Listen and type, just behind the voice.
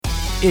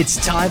It's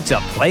time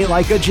to Play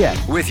Like a Jet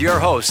with your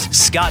host,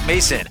 Scott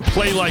Mason.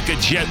 Play like a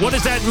Jet. What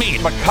does that mean?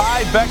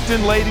 Mekhi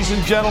Becton, ladies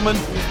and gentlemen.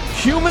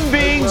 Human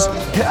beings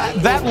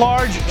that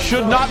large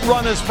should not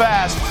run as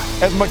fast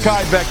as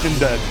Mekhi Becton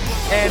did.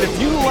 And if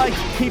you like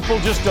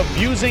people just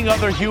abusing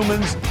other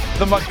humans,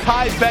 the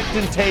Mekhi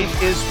Becton tape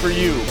is for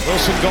you.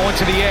 Wilson going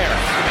to the air.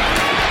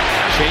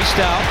 Chased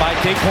out by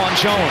Daquan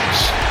Jones.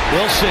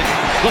 Wilson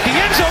looking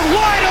end zone,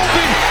 wide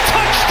open,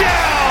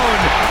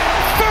 touchdown!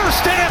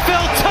 First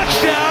NFL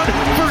touchdown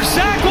for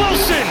Zach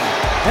Wilson.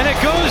 And it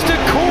goes to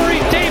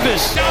Corey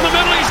Davis. Down the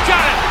middle, he's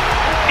got it.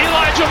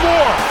 Elijah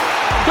Moore,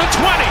 the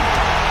 20,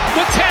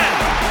 the 10,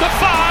 the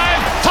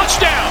 5,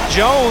 touchdown.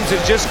 Jones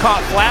is just caught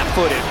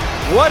flat-footed.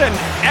 What an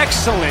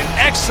excellent,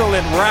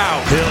 excellent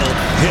route. Hill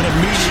hit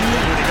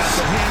immediately when he got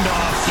the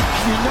handoff.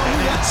 You know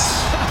and it's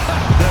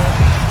the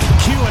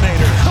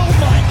Q-inator. Oh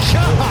my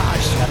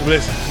gosh.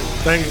 Listen,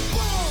 thank you.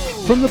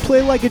 From the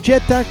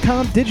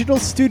PlayLikeAJet.com digital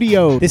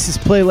studio, this is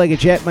Play Like a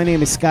Jet. My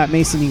name is Scott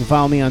Mason. You can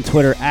follow me on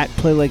Twitter at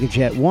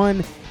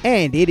PlayLikeAJet1.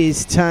 And it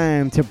is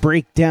time to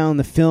break down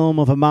the film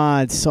of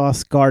Ahmad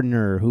Sauce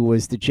Gardner, who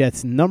was the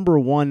Jets' number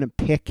 1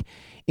 pick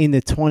in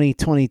the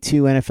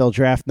 2022 NFL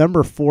Draft,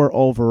 number 4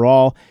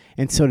 overall.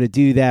 And so to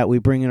do that, we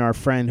bring in our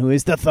friend who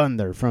is the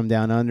Thunder from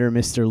Down Under,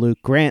 Mr. Luke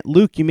Grant.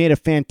 Luke, you made a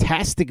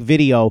fantastic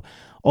video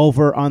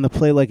over on the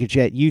Play Like a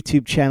Jet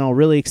YouTube channel.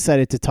 Really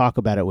excited to talk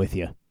about it with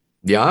you.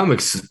 Yeah, I'm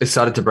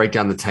excited to break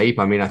down the tape.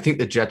 I mean, I think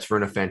the Jets were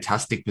in a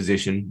fantastic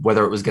position,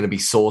 whether it was going to be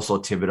Sauce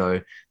or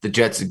Thibodeau. The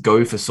Jets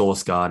go for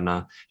Sauce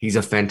Gardner. He's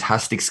a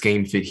fantastic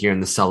scheme fit here in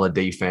the Saleh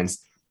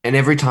defense. And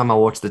every time I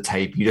watched the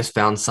tape, you just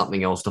found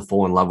something else to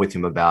fall in love with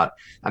him about.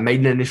 I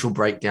made an initial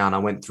breakdown. I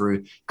went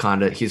through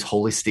kind of his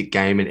holistic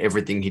game and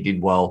everything he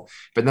did well.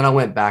 But then I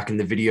went back in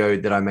the video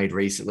that I made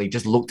recently,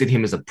 just looked at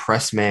him as a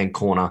press man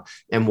corner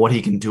and what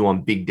he can do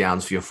on big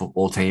downs for your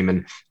football team.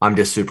 And I'm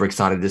just super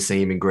excited to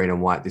see him in green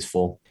and white this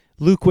fall.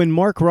 Luke, when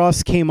Mark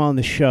Ross came on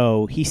the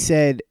show, he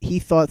said he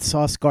thought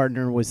Sauce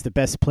Gardner was the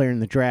best player in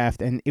the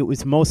draft, and it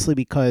was mostly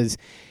because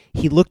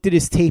he looked at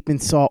his tape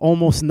and saw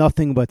almost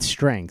nothing but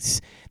strengths.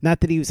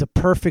 Not that he was a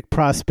perfect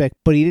prospect,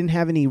 but he didn't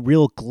have any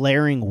real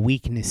glaring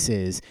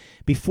weaknesses.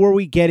 Before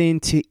we get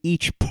into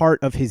each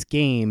part of his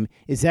game,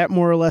 is that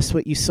more or less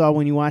what you saw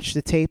when you watched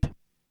the tape?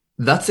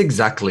 That's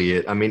exactly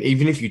it. I mean,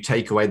 even if you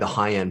take away the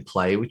high-end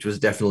play, which was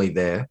definitely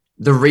there,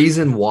 the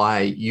reason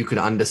why you could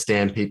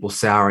understand people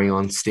souring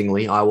on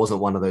Stingley, I wasn't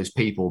one of those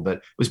people,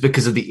 but was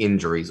because of the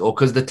injuries or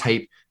because the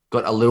tape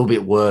got a little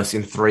bit worse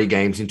in 3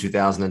 games in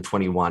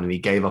 2021 and he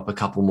gave up a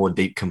couple more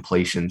deep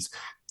completions.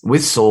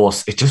 With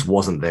Sauce, it just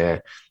wasn't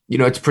there. You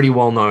know, it's pretty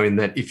well known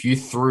that if you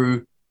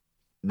threw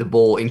the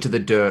ball into the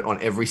dirt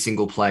on every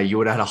single play, you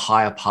would have had a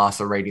higher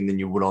passer rating than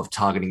you would have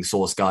targeting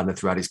Sauce Gardner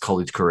throughout his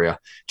college career.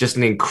 Just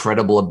an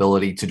incredible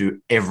ability to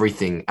do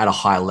everything at a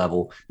high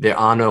level. There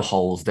are no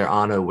holes, there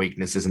are no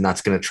weaknesses, and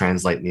that's going to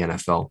translate in the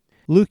NFL.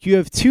 Luke, you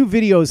have 2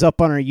 videos up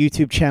on our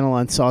YouTube channel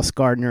on Sauce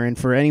Gardner, and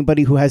for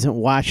anybody who hasn't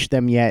watched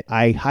them yet,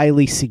 I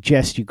highly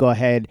suggest you go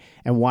ahead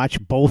and watch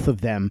both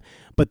of them.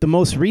 But the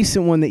most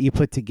recent one that you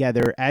put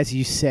together, as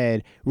you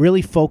said,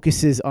 really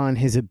focuses on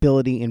his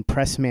ability in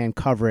press man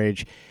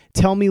coverage.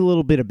 Tell me a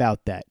little bit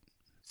about that.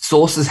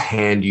 Sauce's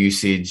hand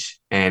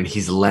usage and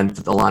his length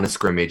at the line of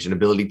scrimmage and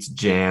ability to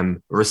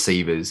jam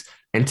receivers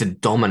and to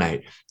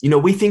dominate. You know,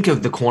 we think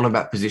of the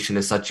cornerback position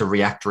as such a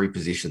reactory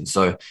position.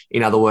 So,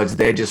 in other words,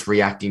 they're just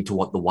reacting to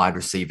what the wide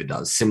receiver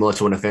does, similar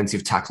to an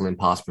offensive tackle in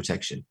pass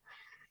protection.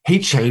 He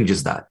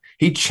changes that.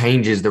 He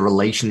changes the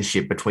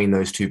relationship between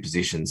those two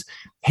positions.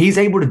 He's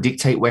able to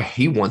dictate where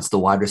he wants the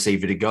wide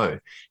receiver to go.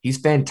 He's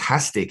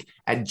fantastic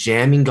at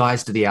jamming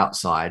guys to the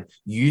outside,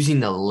 using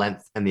the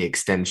length and the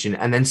extension,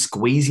 and then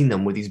squeezing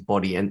them with his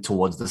body and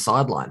towards the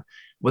sideline.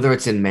 Whether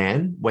it's in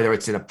man, whether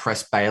it's in a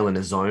press bail in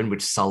a zone,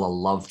 which Saleh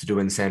loved to do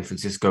in San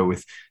Francisco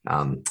with,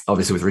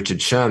 obviously with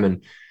Richard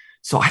Sherman.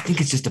 So I think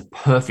it's just a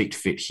perfect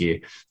fit here.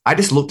 I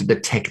just looked at the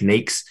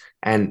techniques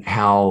and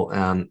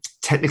how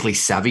technically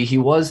savvy he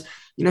was.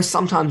 You know,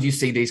 sometimes you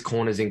see these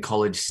corners in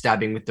college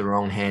stabbing with the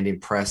wrong hand in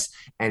press,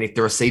 and if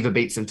the receiver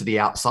beats them to the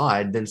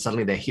outside, then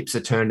suddenly their hips are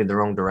turned in the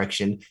wrong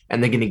direction,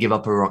 and they're going to give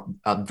up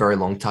a very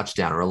long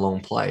touchdown or a long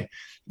play.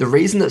 The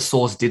reason that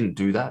Sauce didn't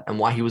do that and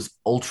why he was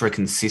ultra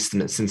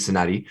consistent at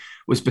Cincinnati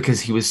was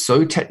because he was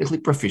so technically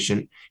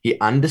proficient. He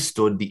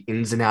understood the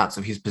ins and outs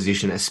of his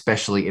position,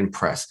 especially in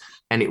press.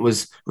 And it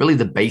was really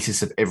the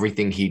basis of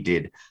everything he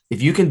did.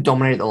 If you can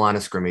dominate the line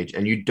of scrimmage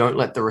and you don't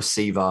let the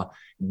receiver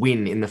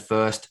win in the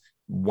first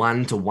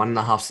 1 to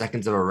 1.5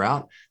 seconds of a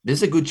route,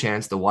 there's a good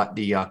chance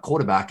the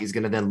quarterback is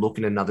going to then look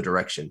in another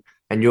direction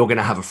and you're going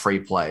to have a free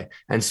play.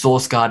 And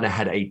Sauce Gardner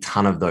had a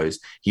ton of those.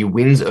 He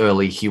wins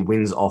early, he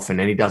wins often,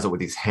 and he does it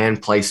with his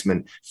hand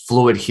placement,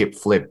 fluid hip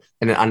flip,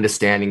 and an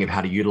understanding of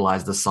how to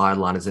utilize the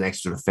sideline as an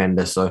extra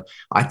defender. So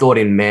I thought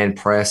in man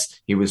press,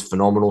 he was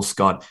phenomenal,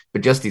 Scott,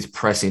 but just his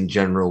press in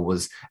general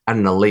was at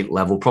an elite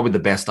level, probably the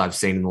best I've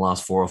seen in the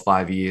last 4 or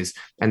 5 years.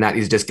 And that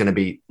is just going to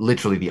be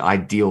literally the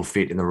ideal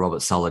fit in the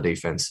Robert Saleh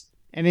defense.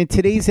 And in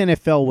today's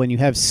NFL, when you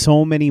have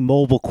so many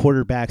mobile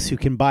quarterbacks who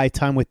can buy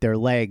time with their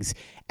legs,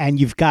 and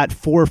you've got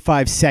 4 or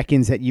 5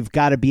 seconds that you've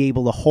got to be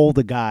able to hold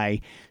a guy,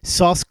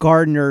 Sauce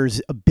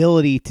Gardner's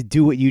ability to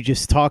do what you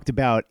just talked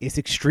about is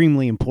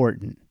extremely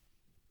important.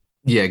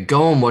 Yeah,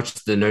 go and watch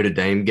the Notre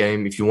Dame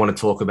game if you want to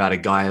talk about a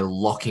guy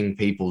locking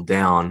people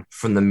down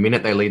from the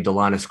minute they leave the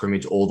line of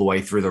scrimmage all the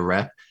way through the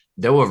rep.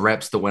 There were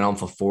reps that went on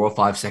for 4 or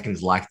 5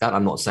 seconds like that.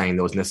 I'm not saying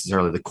there was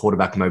necessarily the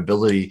quarterback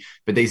mobility,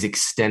 but these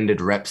extended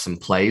reps and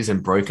plays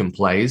and broken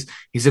plays,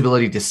 his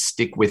ability to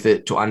stick with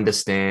it, to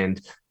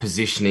understand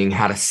positioning,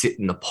 how to sit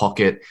in the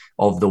pocket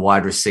of the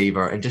wide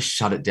receiver and just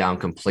shut it down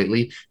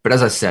completely. But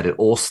as I said, it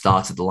all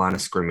starts at the line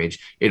of scrimmage.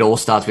 It all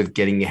starts with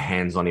getting your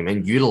hands on him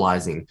and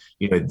utilizing,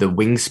 the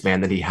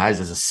wingspan that he has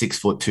as a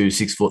 6'2",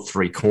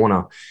 6'3"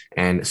 corner.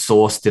 And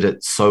Sauce did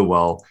it so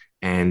well.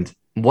 And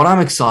what I'm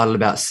excited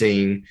about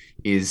seeing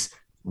is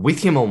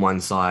with him on one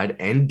side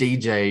and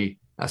DJ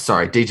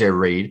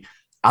Reed,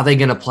 are they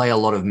going to play a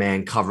lot of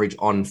man coverage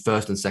on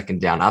first and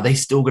second down? Are they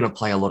still going to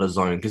play a lot of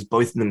zone? Because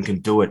both of them can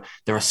do it.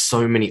 There are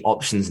so many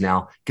options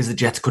now because the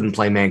Jets couldn't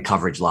play man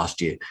coverage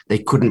last year. They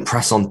couldn't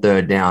press on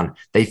third down.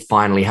 They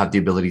finally have the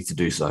ability to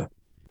do so.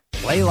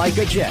 Play like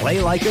a Jet.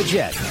 Play like a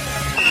Jet.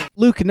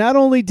 Luke, not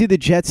only do the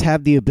Jets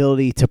have the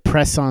ability to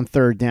press on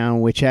third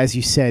down, which, as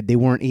you said, they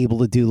weren't able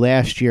to do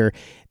last year,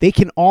 they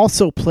can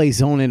also play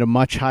zone at a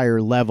much higher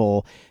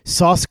level.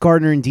 Sauce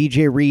Gardner and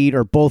DJ Reed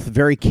are both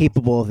very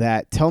capable of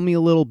that. Tell me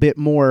a little bit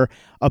more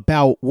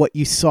about what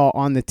you saw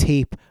on the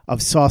tape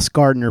of Sauce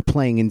Gardner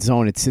playing in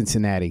zone at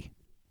Cincinnati.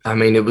 I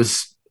mean, it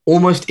was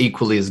almost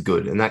equally as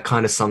good, and that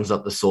kind of sums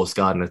up the Sauce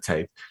Gardner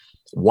tape.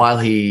 While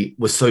he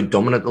was so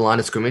dominant at the line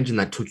of scrimmage and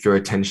that took your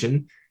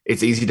attention,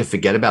 it's easy to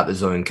forget about the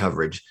zone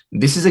coverage.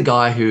 This is a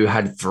guy who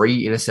had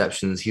 3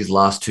 interceptions his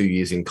last 2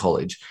 years in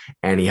college,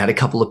 and he had a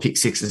couple of pick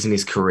sixes in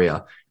his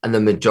career. And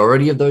the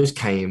majority of those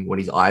came when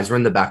his eyes were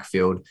in the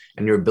backfield,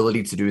 and your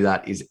ability to do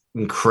that is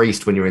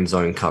increased when you're in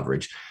zone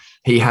coverage.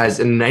 He has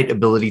an innate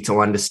ability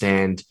to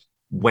understand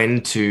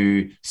when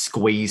to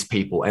squeeze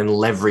people and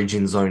leverage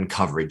in zone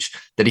coverage,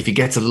 that if he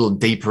gets a little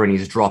deeper in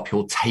his drop,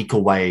 he'll take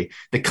away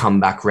the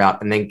comeback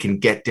route and then can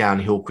get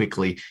downhill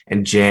quickly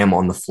and jam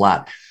on the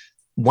flat.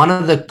 One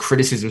of the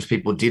criticisms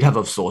people did have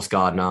of Sauce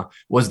Gardner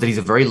was that he's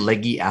a very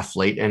leggy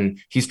athlete, and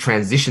his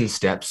transition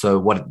step, so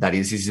what that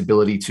is, his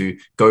ability to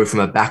go from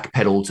a back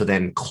pedal to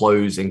then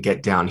close and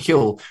get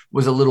downhill,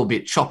 was a little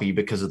bit choppy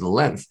because of the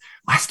length.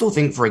 I still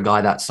think for a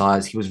guy that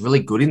size, he was really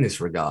good in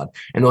this regard.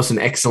 And there were some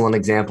excellent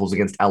examples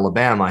against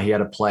Alabama. He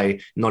had a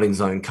play not in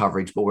zone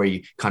coverage, but where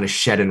he kind of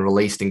shed and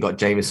released and got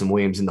Jameson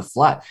Williams in the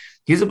flat.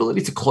 His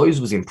ability to close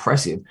was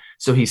impressive.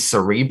 So he's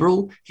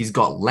cerebral, he's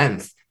got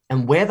length.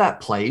 And where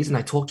that plays, and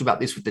I talked about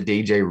this with the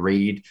DJ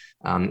Reed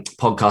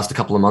podcast a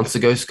couple of months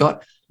ago,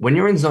 Scott, when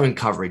you're in zone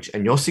coverage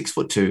and you're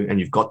 6'2" and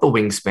you've got the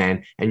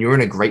wingspan and you're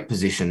in a great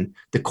position,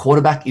 the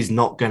quarterback is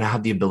not going to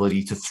have the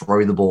ability to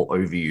throw the ball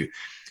over you.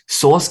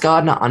 Sauce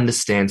Gardner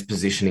understands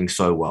positioning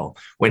so well.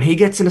 When he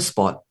gets in a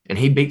spot and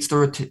he beats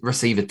the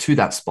receiver to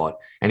that spot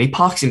and he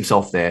parks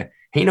himself there,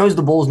 he knows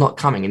the ball's not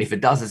coming. And if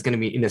it does, it's going to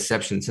be an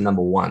interception to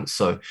number 1.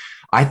 So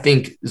I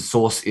think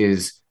Sauce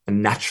is a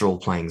natural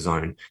playing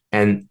zone.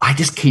 And I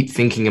just keep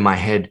thinking in my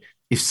head,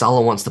 if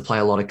Salah wants to play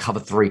a lot of cover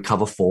 3,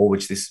 cover 4,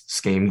 which this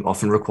scheme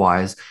often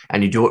requires,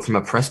 and you do it from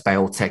a press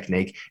bail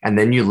technique, and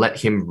then you let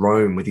him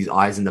roam with his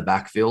eyes in the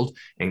backfield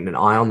and an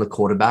eye on the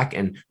quarterback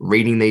and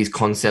reading these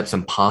concepts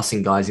and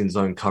passing guys in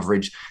zone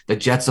coverage, the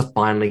Jets are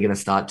finally going to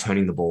start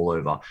turning the ball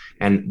over.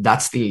 And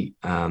that's the,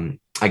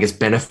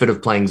 benefit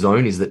of playing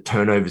zone, is that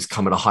turnovers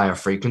come at a higher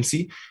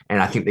frequency.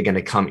 And I think they're going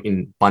to come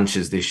in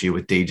bunches this year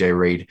with DJ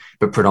Reed,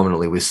 but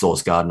predominantly with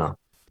Sauce Gardner.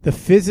 The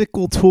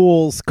physical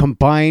tools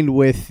combined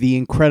with the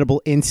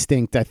incredible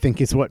instinct, I think,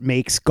 is what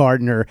makes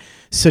Gardner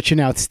such an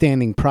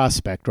outstanding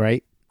prospect,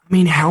 right? I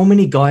mean, how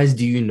many guys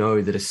do you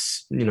know that are,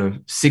 6'2",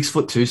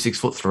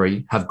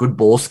 6'3", have good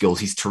ball skills?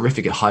 He's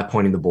terrific at high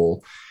pointing the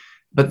ball,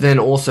 but then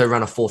also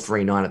run a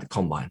 4.39 at the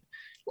combine.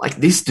 Like,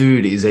 this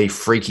dude is a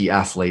freaky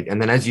athlete. And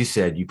then, as you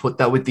said, you put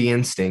that with the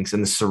instincts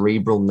and the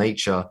cerebral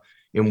nature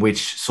in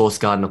which Sauce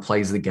Gardner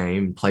plays the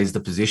game, plays the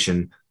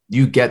position,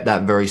 you get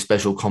that very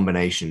special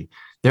combination.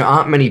 There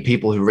aren't many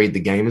people who read the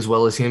game as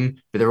well as him,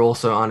 but there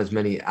also aren't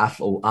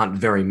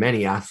very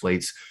many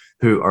athletes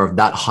who are of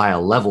that higher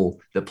level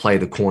that play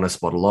the corner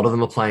spot. A lot of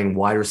them are playing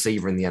wide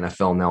receiver in the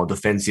NFL now,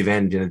 defensive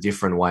end in a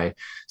different way.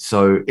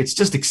 So it's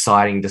just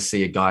exciting to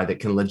see a guy that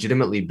can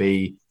legitimately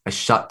be a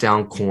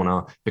shutdown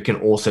corner, but can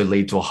also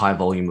lead to a high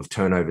volume of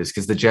turnovers,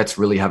 because the Jets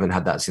really haven't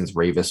had that since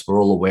Revis.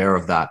 We're all aware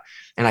of that.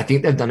 And I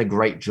think they've done a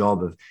great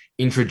job of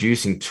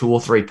introducing 2 or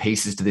 3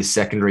 pieces to this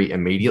secondary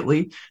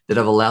immediately that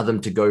have allowed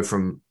them to go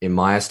from, in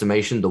my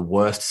estimation, the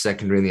worst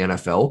secondary in the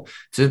NFL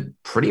to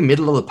pretty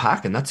middle of the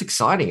pack. And that's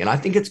exciting. And I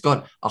think it's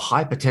got a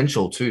high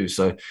potential too.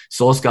 So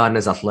Sauce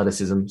Gardner's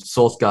athleticism,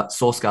 Sauce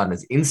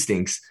Gardner's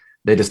instincts,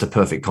 they're just a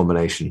perfect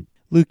combination.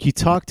 Luke, you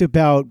talked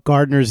about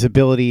Gardner's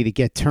ability to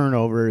get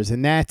turnovers,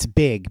 and that's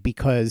big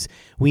because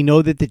we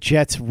know that the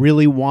Jets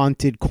really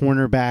wanted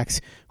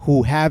cornerbacks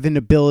who have an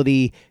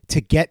ability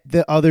to get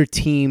the other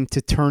team to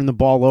turn the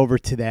ball over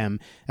to them.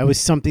 That was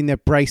something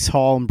that Bryce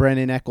Hall and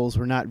Brendan Eccles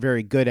were not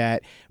very good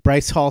at.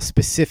 Bryce Hall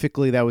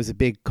specifically, that was a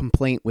big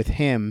complaint with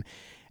him.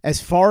 As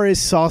far as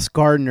Sauce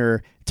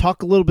Gardner,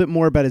 talk a little bit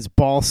more about his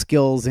ball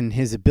skills and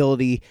his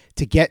ability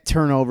to get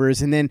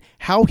turnovers, and then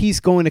how he's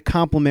going to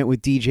complement with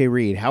DJ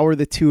Reed. How are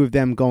the two of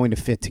them going to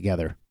fit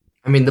together?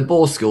 I mean, the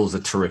ball skills are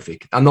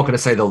terrific. I'm not going to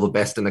say they're the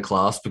best in the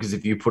class because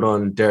if you put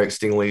on Derek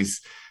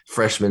Stingley's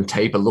freshman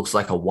tape, it looks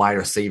like a wide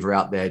receiver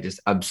out there just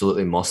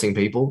absolutely mossing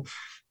people.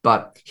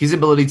 But his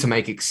ability to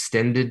make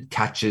extended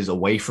catches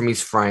away from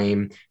his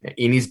frame,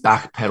 in his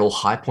back pedal,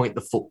 high point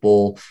the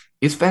football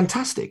is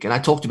fantastic. And I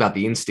talked about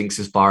the instincts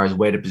as far as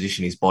where to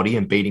position his body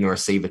and beating a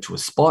receiver to a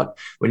spot.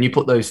 When you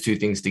put those two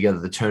things together,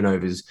 the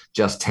turnovers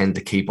just tend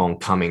to keep on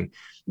coming.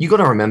 You got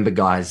to remember,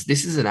 guys,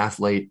 this is an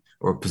athlete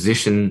or a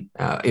position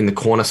in the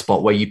corner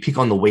spot where you pick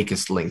on the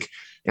weakest link.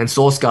 And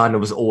Sauce Gardner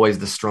was always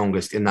the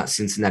strongest in that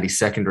Cincinnati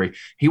secondary.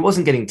 He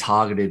wasn't getting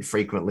targeted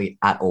frequently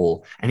at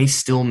all, and he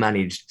still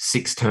managed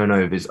 6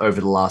 turnovers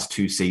over the last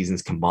 2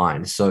 seasons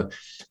combined. So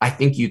I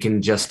think you can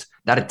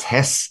that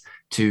attests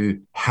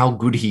to how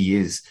good he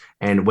is.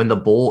 And when the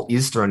ball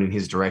is thrown in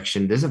his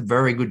direction, there's a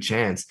very good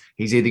chance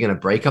he's either going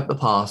to break up the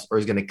pass or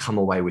he's going to come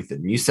away with it.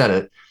 And you said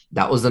it.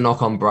 That was the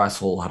knock on Bryce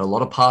Hall. Had a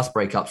lot of pass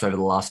breakups over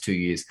the last 2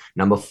 years.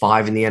 Number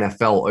 5 in the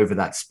NFL over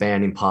that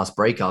span in pass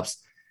breakups,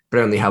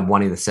 but only had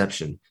 1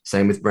 interception.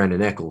 Same with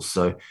Brandon Eccles.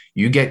 So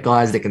you get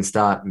guys that can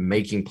start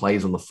making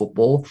plays on the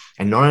football.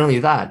 And not only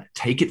that,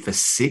 take it for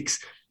 6.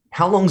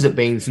 How long has it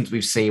been since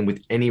we've seen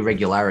with any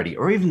regularity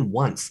or even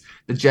once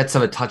the Jets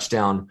have a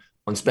touchdown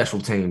on special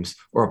teams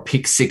or a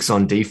pick 6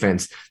 on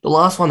defense? The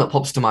last one that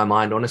pops to my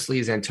mind, honestly,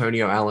 is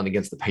Antonio Allen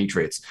against the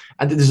Patriots.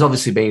 And there's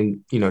obviously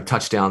been,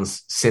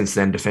 touchdowns since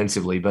then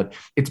defensively, but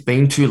it's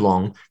been too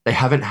long. They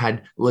haven't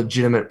had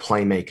legitimate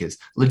playmakers,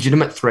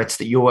 legitimate threats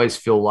that you always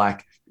feel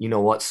like, you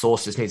know what,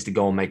 Sauce just needs to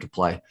go and make a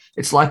play.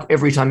 It's like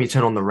every time you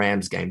turn on the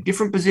Rams game,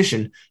 different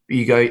position, but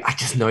you go, I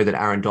just know that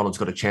Aaron Donald's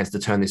got a chance to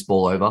turn this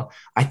ball over.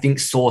 I think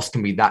Sauce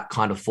can be that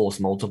kind of force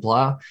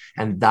multiplier,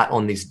 and that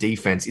on this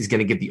defense is going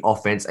to give the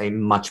offense a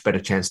much better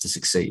chance to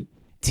succeed.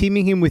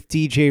 Teaming him with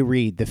DJ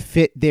Reed, the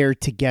fit there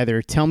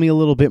together. Tell me a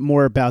little bit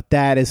more about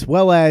that, as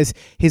well as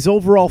his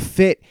overall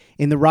fit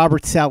in the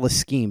Robert Saleh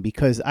scheme,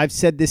 because I've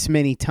said this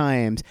many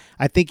times.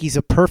 I think he's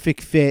a perfect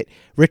fit.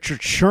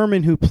 Richard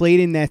Sherman, who played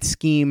in that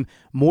scheme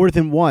more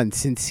than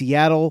once in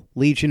Seattle,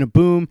 Legion of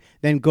Boom,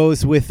 then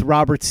goes with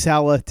Robert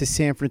Saleh to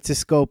San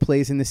Francisco,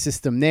 plays in the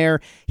system there.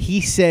 He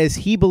says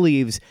he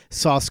believes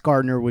Sauce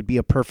Gardner would be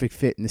a perfect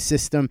fit in the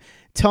system.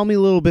 Tell me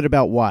a little bit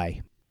about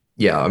why.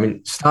 Yeah, I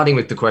mean, starting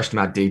with the question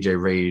about DJ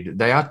Reed,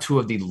 they are 2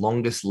 of the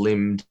longest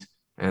limbed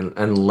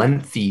and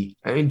lengthy.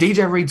 I mean,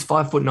 DJ Reed's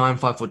 5'9",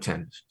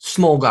 5'10",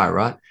 small guy,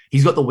 right?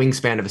 He's got the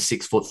wingspan of a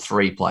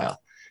 6'3" player.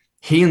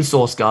 He and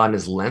Sauce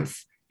Gardner's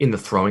length in the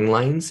throwing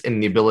lanes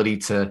and the ability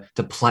to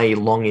play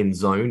long in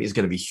zone is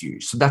going to be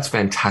huge. So that's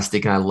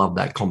fantastic, and I love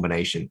that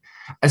combination.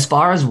 As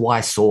far as why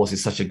Sauce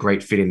is such a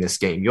great fit in this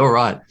game, you're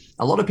right.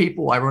 A lot of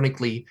people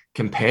ironically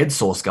compared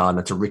Sauce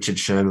Gardner to Richard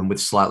Sherman with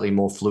slightly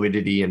more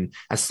fluidity and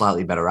a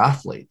slightly better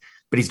athlete.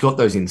 But he's got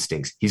those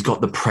instincts. He's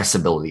got the press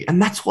ability.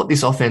 And that's what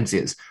this offense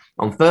is.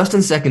 On 1st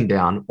and 2nd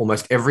down,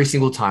 almost every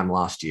single time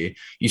last year,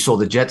 you saw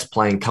the Jets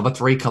playing cover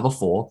 3, cover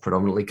 4,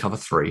 predominantly cover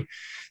 3.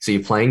 So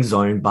you're playing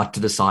zone, butt to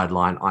the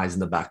sideline, eyes in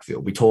the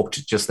backfield. We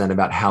talked just then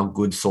about how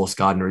good Sauce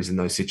Gardner is in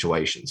those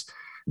situations.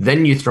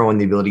 Then you throw in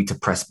the ability to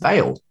press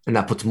bail, and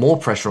that puts more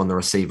pressure on the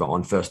receiver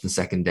on 1st and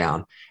 2nd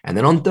down. And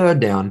then on 3rd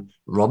down,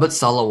 Robert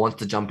Saleh wants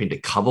to jump into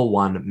cover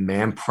 1,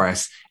 man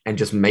press, and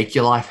just make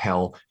your life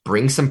hell,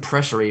 bring some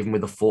pressure even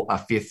with a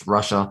 5th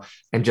rusher,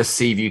 and just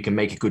see if you can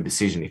make a good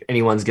decision. If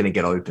anyone's going to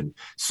get open,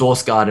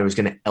 Sauce Gardner is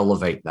going to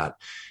elevate that.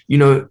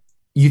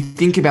 You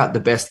think about the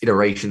best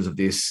iterations of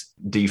this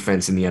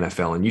defense in the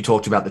NFL, and you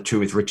talked about the 2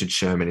 with Richard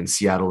Sherman in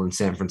Seattle and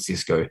San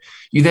Francisco.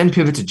 You then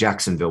pivot to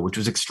Jacksonville, which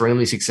was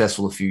extremely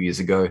successful a few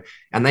years ago,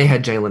 and they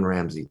had Jalen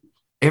Ramsey.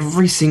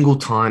 Every single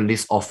time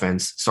this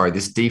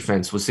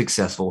defense was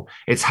successful,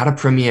 it's had a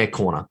premier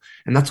corner.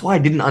 And that's why I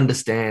didn't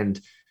understand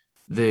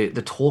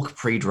the talk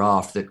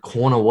pre-draft that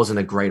corner wasn't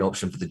a great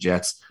option for the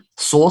Jets.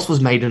 Sauce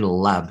was made in a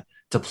lab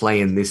to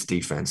play in this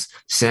defense.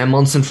 Sam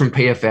Monson from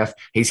PFF,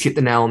 he's hit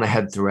the nail on the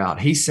head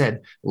throughout. He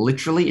said,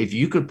 literally, if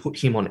you could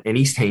put him on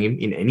any team,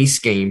 in any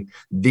scheme,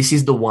 this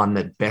is the one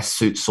that best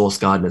suits Sauce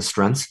Gardner's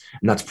strengths.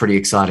 And that's pretty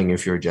exciting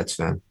if you're a Jets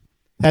fan.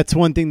 That's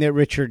one thing that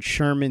Richard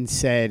Sherman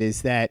said,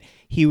 is that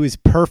he was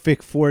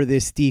perfect for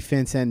this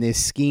defense and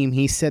this scheme.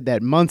 He said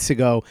that months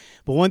ago.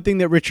 But one thing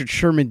that Richard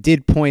Sherman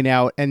did point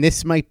out, and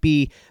this might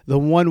be the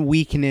one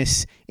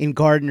weakness in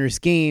Gardner's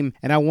game,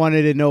 and I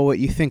wanted to know what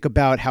you think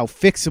about how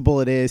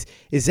fixable it is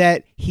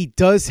that he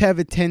does have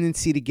a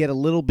tendency to get a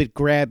little bit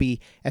grabby.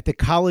 At the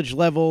college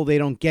level, they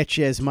don't get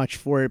you as much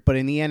for it, but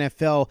in the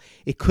NFL,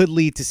 it could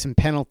lead to some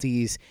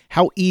penalties.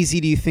 How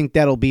easy do you think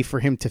that'll be for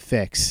him to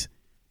fix?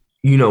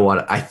 You know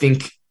what? I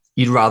think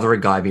you'd rather a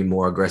guy be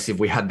more aggressive.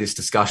 We had this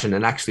discussion,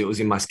 and actually it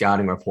was in my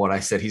scouting report. I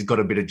said he's got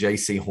a bit of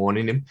JC Horn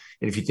in him.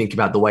 And if you think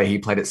about the way he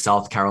played at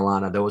South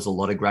Carolina, there was a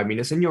lot of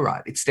grabbiness. And you're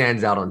right, it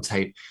stands out on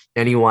tape.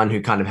 Anyone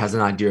who kind of has an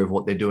idea of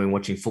what they're doing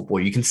watching football,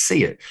 you can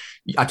see it.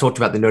 I talked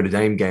about the Notre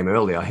Dame game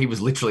earlier. He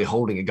was literally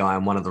holding a guy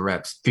on one of the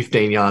reps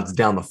 15 yards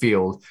down the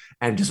field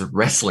and just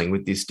wrestling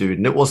with this dude.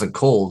 And it wasn't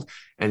called.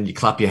 And you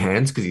clap your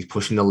hands because he's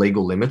pushing the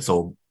legal limits,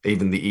 or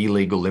even the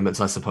illegal limits,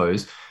 I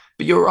suppose.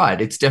 But you're right.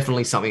 It's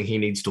definitely something he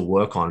needs to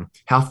work on.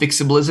 How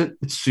fixable is it?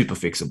 It's super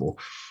fixable.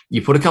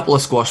 You put a couple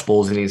of squash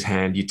balls in his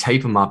hand, you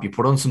tape him up, you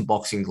put on some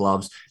boxing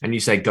gloves, and you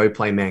say, go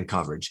play man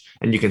coverage.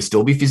 And you can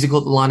still be physical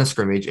at the line of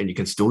scrimmage, and you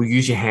can still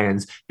use your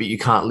hands, but you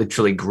can't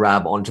literally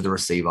grab onto the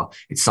receiver.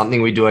 It's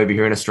something we do over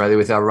here in Australia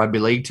with our rugby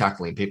league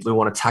tackling. People who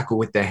want to tackle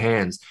with their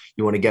hands,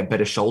 you want to get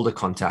better shoulder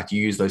contact,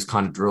 you use those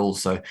kind of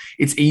drills. So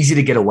it's easy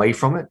to get away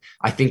from it.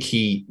 I think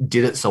he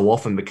did it so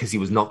often because he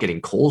was not getting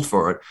called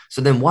for it.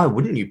 So then why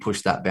wouldn't you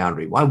push that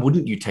boundary? Why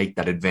wouldn't you take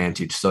that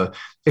advantage? So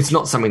it's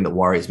not something that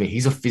worries me.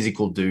 He's a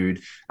physical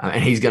dude,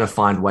 and he's going to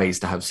find ways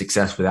to have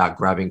success without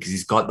grabbing because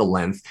he's got the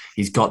length,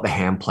 he's got the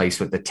hand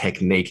placement, the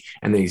technique,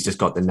 and then he's just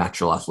got the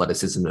natural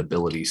athleticism and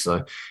ability.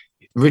 So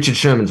Richard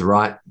Sherman's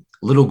right.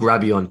 Little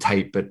grabby on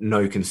tape, but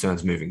no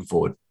concerns moving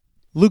forward.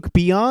 Luke,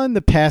 beyond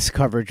the pass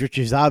coverage, which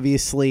is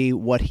obviously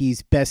what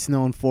he's best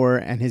known for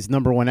and his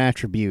number one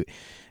attribute,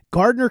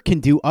 Gardner can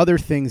do other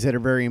things that are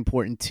very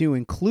important too,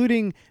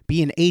 including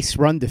be an ace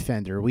run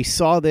defender. We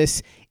saw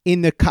this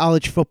in the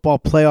college football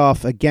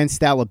playoff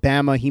against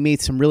Alabama. He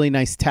made some really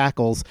nice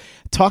tackles.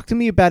 Talk to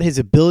me about his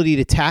ability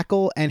to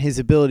tackle and his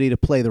ability to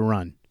play the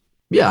run.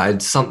 Yeah,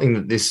 it's something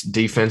that this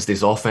defense,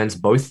 this offense,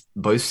 both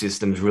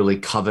systems really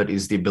covered,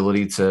 is the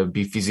ability to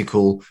be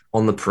physical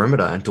on the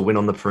perimeter and to win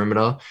on the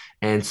perimeter.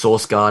 And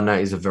Sauce Gardner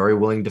is a very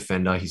willing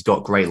defender. He's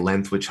got great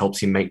length, which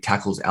helps him make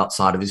tackles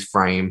outside of his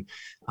frame.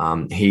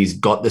 He's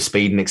got the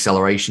speed and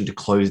acceleration to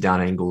close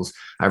down angles.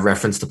 I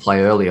referenced a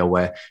play earlier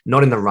where,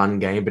 not in the run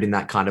game, but in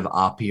that kind of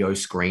RPO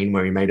screen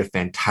where he made a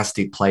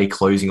fantastic play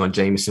closing on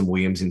Jameson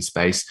Williams in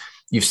space.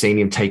 You've seen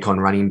him take on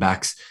running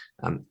backs.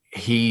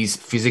 He's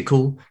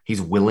physical,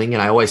 he's willing.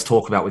 And I always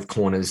talk about with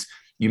corners,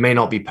 you may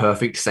not be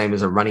perfect, same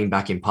as a running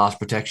back in pass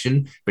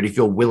protection, but if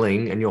you're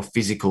willing and you're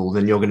physical,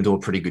 then you're going to do a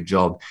pretty good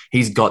job.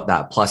 He's got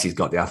that, plus he's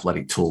got the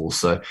athletic tools.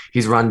 So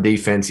his run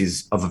defense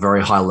is of a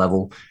very high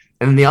level.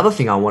 And then the other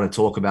thing I want to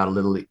talk about a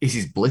little is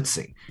his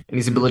blitzing and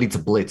his ability to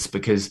blitz,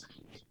 because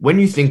when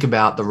you think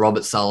about the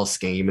Robert Saleh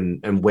scheme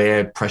and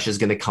where pressure is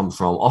going to come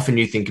from, often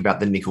you think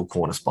about the nickel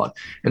corner spot.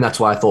 And that's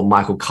why I thought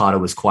Michael Carter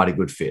was quite a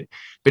good fit.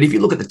 But if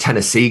you look at the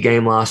Tennessee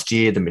game last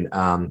year,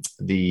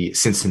 the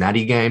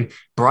Cincinnati game,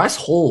 Bryce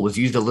Hall was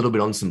used a little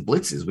bit on some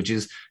blitzes, which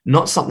is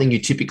not something you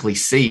typically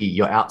see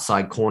your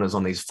outside corners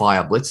on these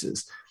fire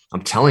blitzes.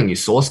 I'm telling you,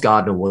 Sauce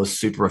Gardner was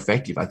super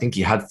effective. I think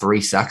he had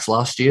 3 sacks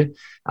last year.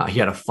 He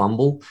had a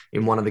fumble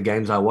in one of the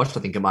games I watched. I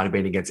think it might have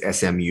been against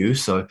SMU.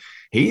 So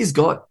he's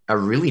got a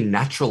really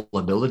natural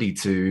ability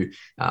to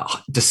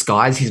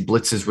disguise his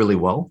blitzes really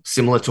well,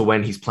 similar to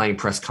when he's playing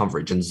press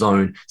coverage and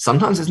zone.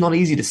 Sometimes it's not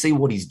easy to see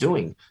what he's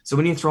doing. So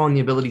when you throw in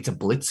the ability to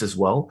blitz as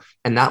well,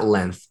 and that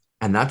length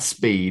and that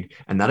speed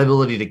and that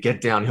ability to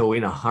get downhill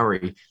in a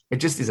hurry,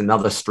 it just is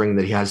another string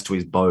that he has to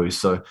his bow.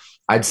 So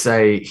I'd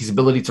say his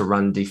ability to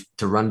run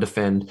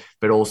defend,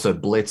 but also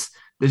blitz,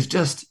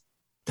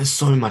 there's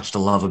so much to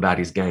love about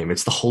his game.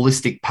 It's the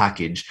holistic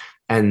package,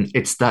 and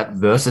it's that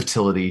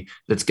versatility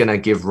that's going to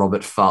give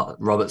Robert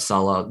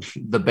Saleh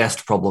the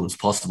best problems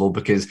possible,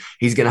 because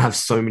he's going to have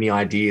so many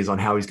ideas on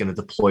how he's going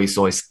to deploy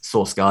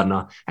Sauce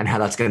Gardner and how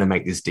that's going to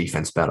make this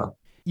defense better.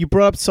 You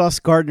brought up Sauce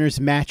Gardner's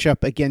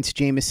matchup against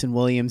Jameson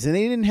Williams, and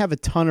they didn't have a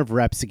ton of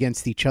reps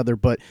against each other,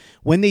 but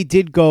when they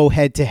did go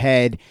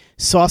head-to-head,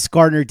 Sauce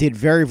Gardner did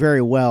very,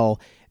 very well.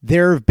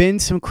 There have been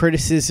some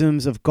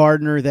criticisms of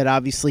Gardner that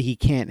obviously he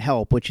can't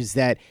help, which is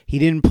that he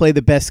didn't play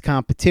the best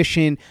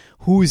competition.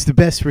 Who's the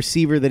best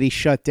receiver that he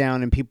shut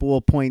down? And people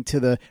will point to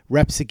the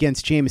reps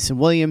against Jameson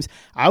Williams.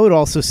 I would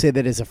also say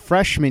that as a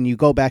freshman, you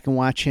go back and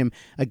watch him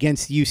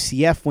against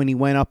UCF when he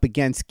went up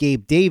against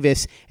Gabe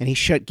Davis, and he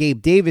shut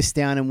Gabe Davis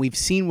down, and we've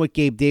seen what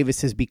Gabe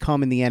Davis has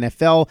become in the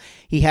NFL.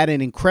 He had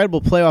an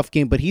incredible playoff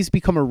game, but he's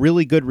become a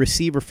really good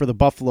receiver for the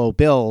Buffalo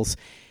Bills.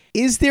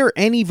 Is there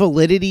any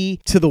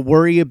validity to the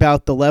worry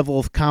about the level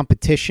of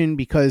competition?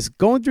 Because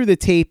going through the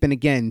tape and,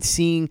 again,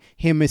 seeing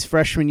him his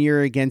freshman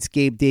year against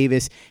Gabe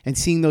Davis and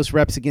seeing those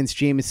reps against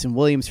Jameson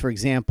Williams, for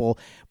example,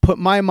 put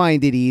my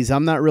mind at ease.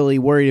 I'm not really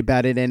worried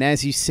about it. And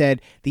as you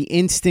said, the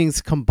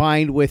instincts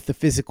combined with the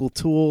physical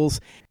tools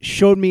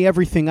showed me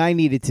everything I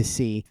needed to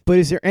see. But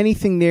is there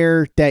anything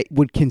there that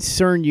would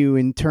concern you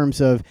in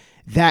terms of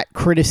that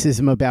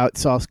criticism about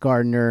Sauce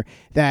Gardner,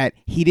 that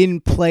he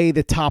didn't play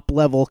the top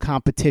level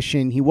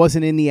competition? He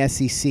wasn't in the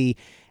SEC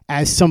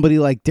as somebody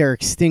like Derek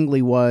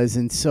Stingley was,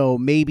 and so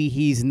maybe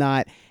he's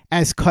not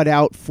as cut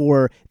out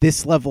for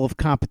this level of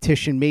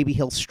competition. Maybe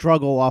he'll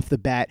struggle off the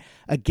bat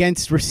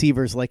against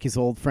receivers like his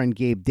old friend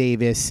Gabe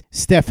Davis,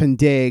 Stefon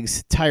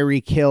Diggs,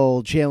 Tyreek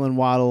Hill, Jalen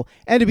Waddle.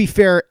 And to be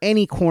fair,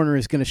 any corner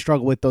is going to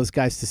struggle with those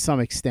guys to some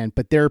extent,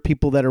 but there are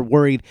people that are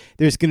worried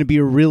there's going to be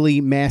a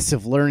really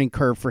massive learning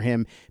curve for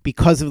him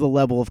because of the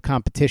level of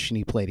competition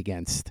he played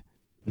against.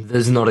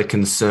 There's not a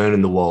concern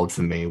in the world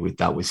for me with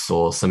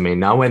Sauce. I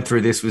mean, I went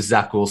through this with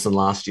Zach Wilson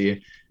last year,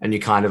 and you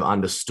kind of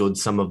understood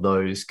some of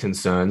those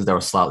concerns. They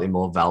were slightly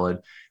more valid.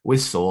 With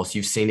Sauce,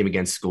 you've seen him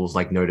against schools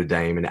like Notre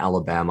Dame and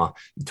Alabama.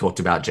 You talked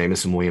about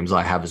Jameson Williams.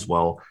 I have as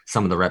well.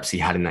 Some of the reps he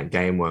had in that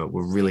game were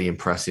really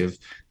impressive.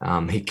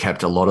 He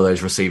kept a lot of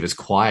those receivers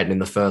quiet. And in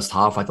the first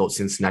half, I thought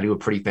Cincinnati were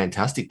pretty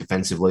fantastic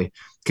defensively,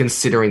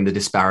 considering the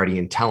disparity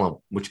in talent,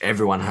 which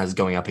everyone has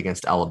going up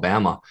against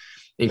Alabama.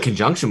 In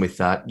conjunction with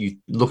that, you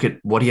look at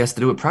what he has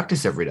to do at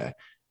practice every day.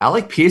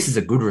 Alec Pierce is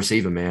a good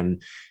receiver, man.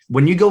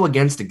 When you go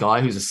against a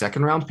guy who's a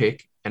second-round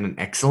pick and an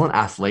excellent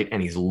athlete,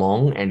 and he's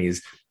long and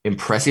he's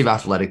impressive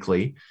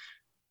athletically,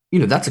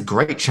 that's a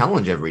great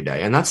challenge every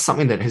day. And that's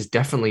something that has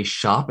definitely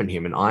sharpened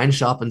him. And iron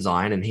sharpens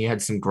iron. And he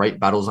had some great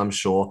battles, I'm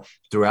sure,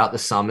 throughout the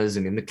summers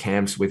and in the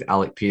camps with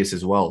Alec Pierce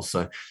as well.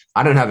 So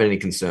I don't have any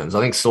concerns.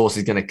 I think Sauce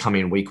is going to come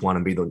in week one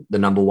and be the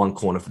number one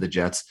corner for the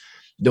Jets.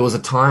 There was a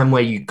time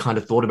where you kind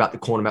of thought about the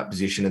cornerback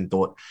position and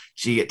thought,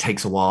 gee, it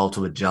takes a while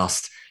to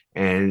adjust.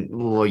 And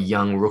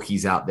young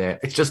rookies out there,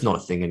 it's just not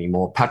a thing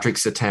anymore. Patrick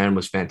Surtain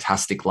was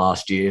fantastic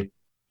last year.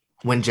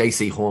 When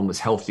J.C. Horn was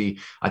healthy,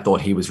 I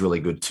thought he was really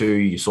good too.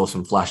 You saw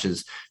some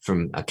flashes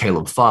from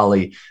Caleb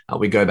Farley.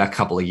 We go back a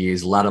couple of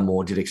years.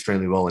 Lattimore did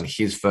extremely well in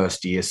his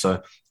first year.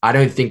 So I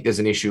don't think there's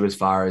an issue as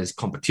far as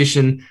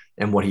competition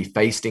and what he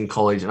faced in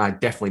college. And I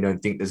definitely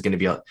don't think there's going to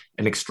be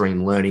an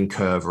extreme learning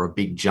curve or a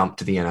big jump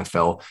to the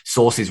NFL.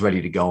 Sauce is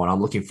ready to go. And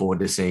I'm looking forward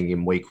to seeing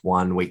him week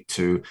 1, week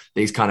 2,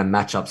 these kind of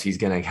matchups he's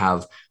going to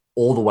have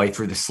all the way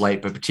through the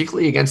slate, but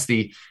particularly against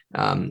the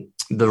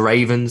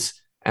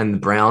Ravens and the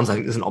Browns. I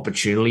think there's an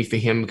opportunity for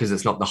him because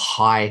it's not the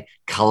high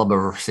caliber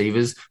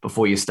receivers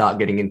before you start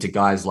getting into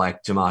guys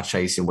like Jamar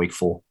Chase in week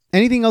 4.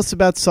 Anything else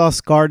about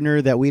Sauce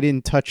Gardner that we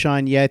didn't touch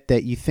on yet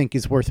that you think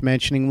is worth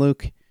mentioning,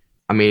 Luke?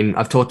 I mean,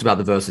 I've talked about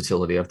the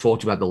versatility. I've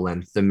talked about the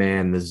length, the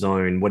man, the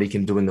zone, what he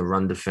can do in the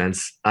run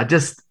defense. I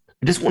just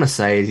want to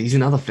say he's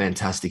another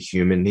fantastic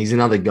human. He's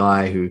another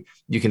guy who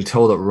you can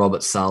tell that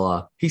Robert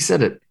Saleh, he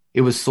said it.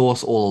 It was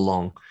Sauce all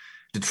along.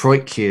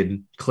 Detroit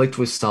kid, clicked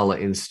with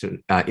Saleh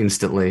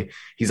instantly.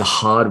 He's a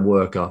hard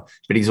worker,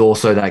 but he's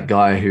also that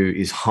guy who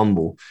is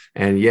humble.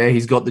 And yeah,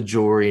 he's got the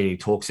jewelry and he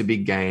talks a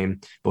big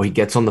game, but he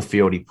gets on the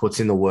field, he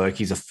puts in the work,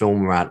 he's a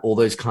film rat, all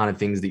those kind of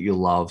things that you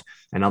love.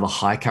 Another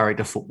high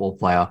character football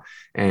player.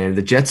 And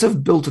the Jets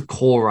have built a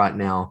core right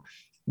now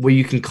where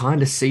you can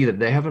kind of see that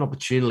they have an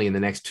opportunity in the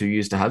next 2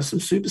 years to have some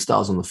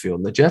superstars on the field.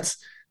 And the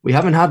Jets, we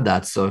haven't had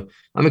that. So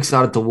I'm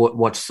excited to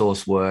watch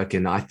Sauce work.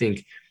 And I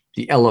think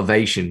the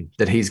elevation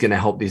that he's going to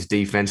help this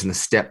defense and the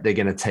step they're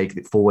going to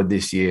take forward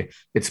this year,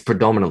 it's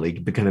predominantly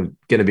going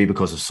to be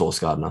because of Sauce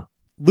Gardner.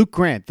 Luke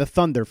Grant, the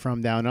Thunder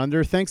from Down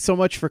Under. Thanks so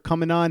much for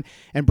coming on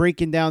and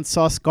breaking down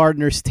Sauce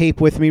Gardner's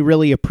tape with me.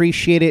 Really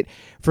appreciate it.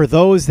 For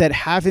those that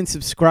haven't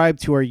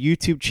subscribed to our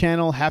YouTube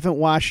channel, haven't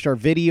watched our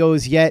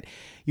videos yet,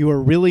 you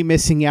are really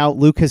missing out.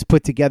 Luke has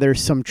put together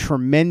some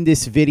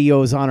tremendous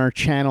videos on our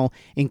channel,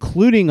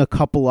 including a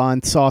couple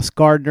on Sauce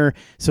Gardner.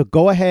 So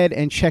go ahead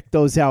and check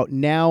those out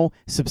now.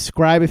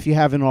 Subscribe if you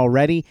haven't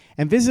already.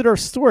 And visit our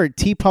store at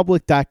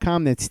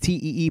teepublic.com. That's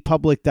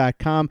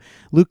teepublic.com.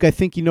 Luke, I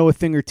think you know a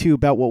thing or two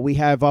about what we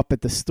have up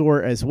at the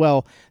store as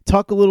well.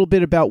 Talk a little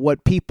bit about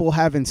what people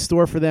have in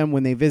store for them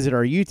when they visit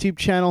our YouTube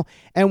channel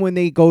and when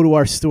they go to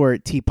our store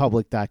at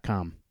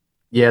teepublic.com.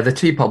 Yeah, the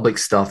TeePublic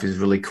stuff is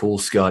really cool,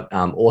 Scott.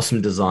 Awesome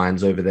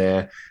designs over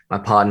there. My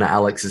partner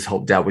Alex has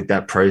helped out with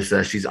that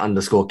process. She's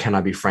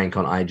 _CanIBeFrank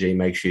on IG.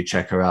 Make sure you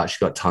check her out. She's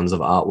got tons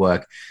of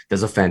artwork.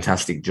 Does a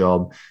fantastic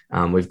job.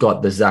 We've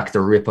got the Zach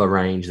the Ripper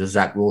range, the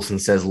Zach Wilson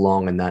says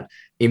long, and that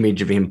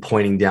image of him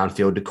pointing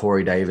downfield to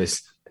Corey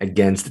Davis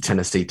against the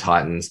Tennessee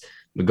Titans.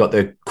 We've got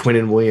the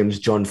Quinnen Williams,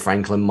 John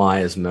Franklin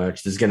Myers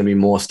merch. There's going to be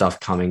more stuff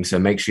coming, so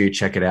make sure you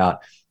check it out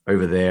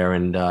over there,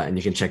 and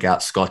you can check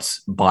out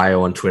Scott's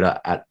bio on Twitter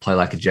at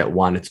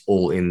PlayLikeAJet1. It's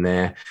all in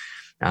there.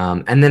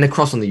 And then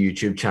across on the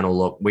YouTube channel,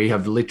 look, we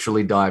have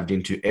literally dived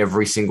into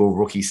every single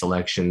rookie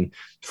selection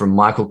from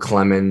Michael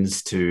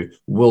Clemens to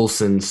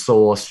Wilson,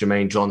 Sauce,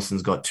 Jermaine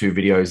Johnson's got 2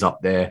 videos up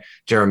there,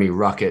 Jeremy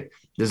Ruckett.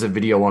 There's a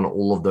video on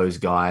all of those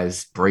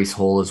guys, Breece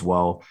Hall as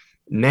well.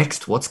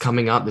 Next, what's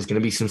coming up? There's going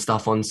to be some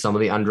stuff on some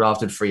of the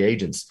undrafted free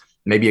agents.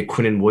 Maybe a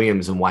Quinnen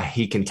Williams and why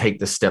he can take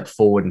the step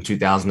forward in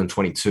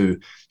 2022.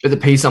 But the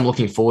piece I'm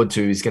looking forward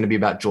to is going to be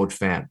about George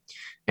Fant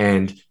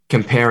and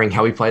comparing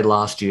how he played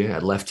last year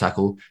at left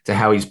tackle to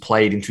how he's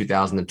played in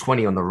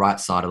 2020 on the right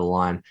side of the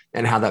line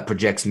and how that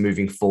projects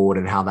moving forward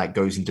and how that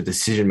goes into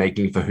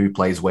decision-making for who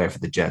plays where for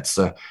the Jets.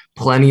 So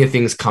plenty of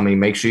things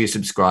coming. Make sure you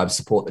subscribe,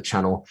 support the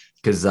channel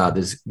because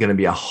there's going to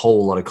be a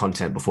whole lot of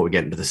content before we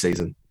get into the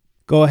season.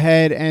 Go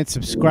ahead and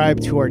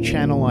subscribe to our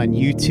channel on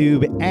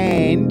YouTube,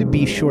 and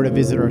be sure to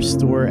visit our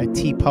store at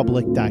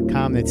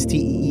teepublic.com. That's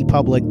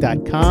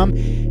teepublic.com.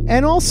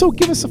 And also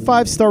give us a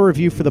 5-star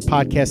review for the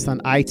podcast on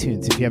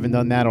iTunes if you haven't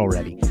done that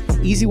already.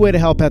 Easy way to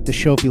help out the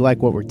show if you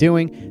like what we're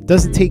doing.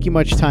 Doesn't take you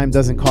much time,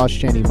 doesn't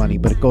cost you any money,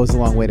 but it goes a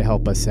long way to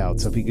help us out.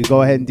 So if you could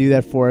go ahead and do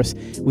that for us,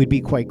 we'd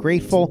be quite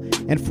grateful.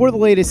 And for the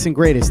latest and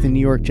greatest in New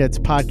York Jets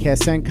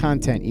podcasts and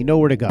content, you know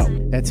where to go.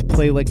 That's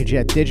Play Like a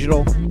Jet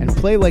Digital and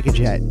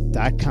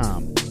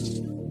PlayLikeAJet.com.